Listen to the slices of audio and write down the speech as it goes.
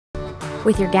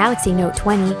With your Galaxy Note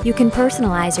 20, you can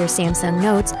personalize your Samsung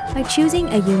Notes by choosing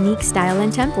a unique style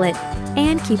and template,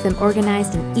 and keep them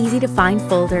organized in easy-to-find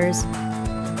folders.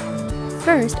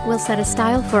 First, we'll set a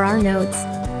style for our notes.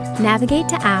 Navigate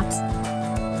to Apps,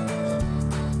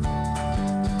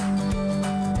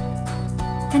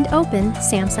 and open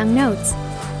Samsung Notes.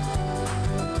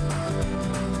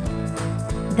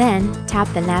 Then, tap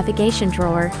the navigation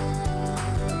drawer.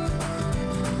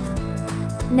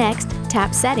 Next,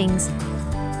 tap Settings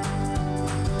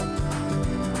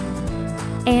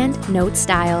and Note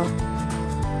Style.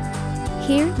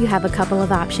 Here you have a couple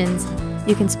of options.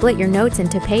 You can split your notes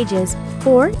into pages,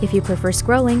 or if you prefer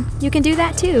scrolling, you can do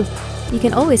that too. You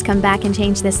can always come back and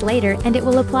change this later, and it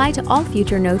will apply to all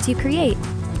future notes you create.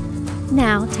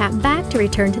 Now tap back to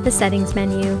return to the Settings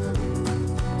menu.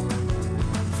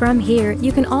 From here,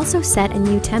 you can also set a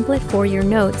new template for your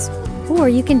notes, or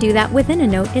you can do that within a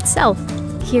note itself.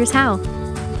 Here's how.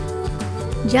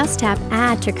 Just tap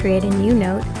Add to create a new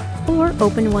note, or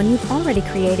open one you've already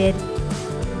created,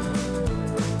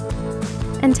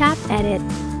 and tap Edit.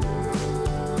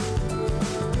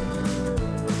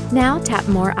 Now tap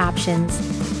More Options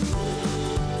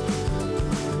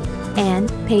and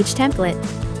Page Template.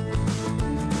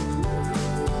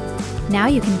 Now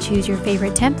you can choose your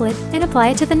favorite template and apply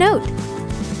it to the note.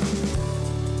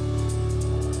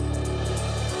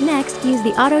 Next, use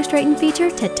the Auto Straighten feature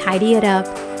to tidy it up.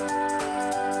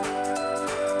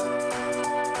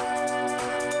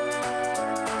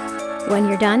 When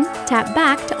you're done, tap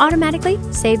back to automatically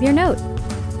save your note.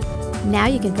 Now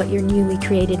you can put your newly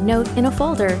created note in a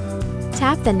folder.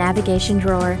 Tap the navigation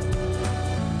drawer.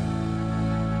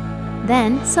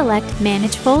 Then select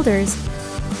Manage Folders.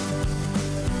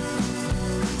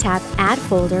 Tap Add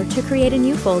Folder to create a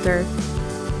new folder.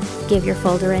 Give your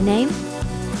folder a name,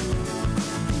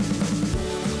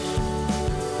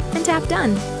 and tap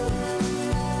Done.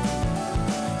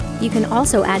 You can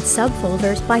also add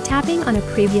subfolders by tapping on a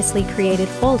previously created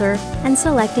folder and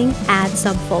selecting Add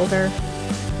Subfolder.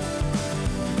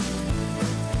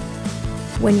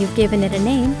 When you've given it a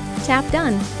name, tap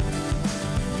Done.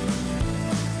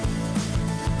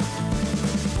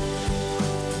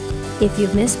 If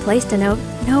you've misplaced a note,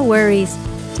 no worries.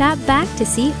 Tap back to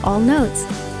see all notes.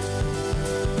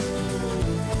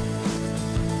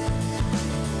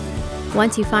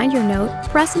 Once you find your note,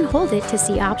 press and hold it to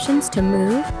see options to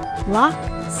move, lock,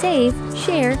 save,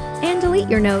 share, and delete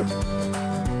your note.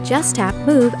 Just tap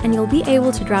Move and you'll be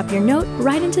able to drop your note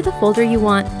right into the folder you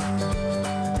want.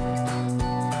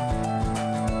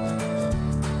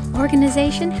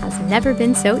 Organization has never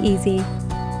been so easy.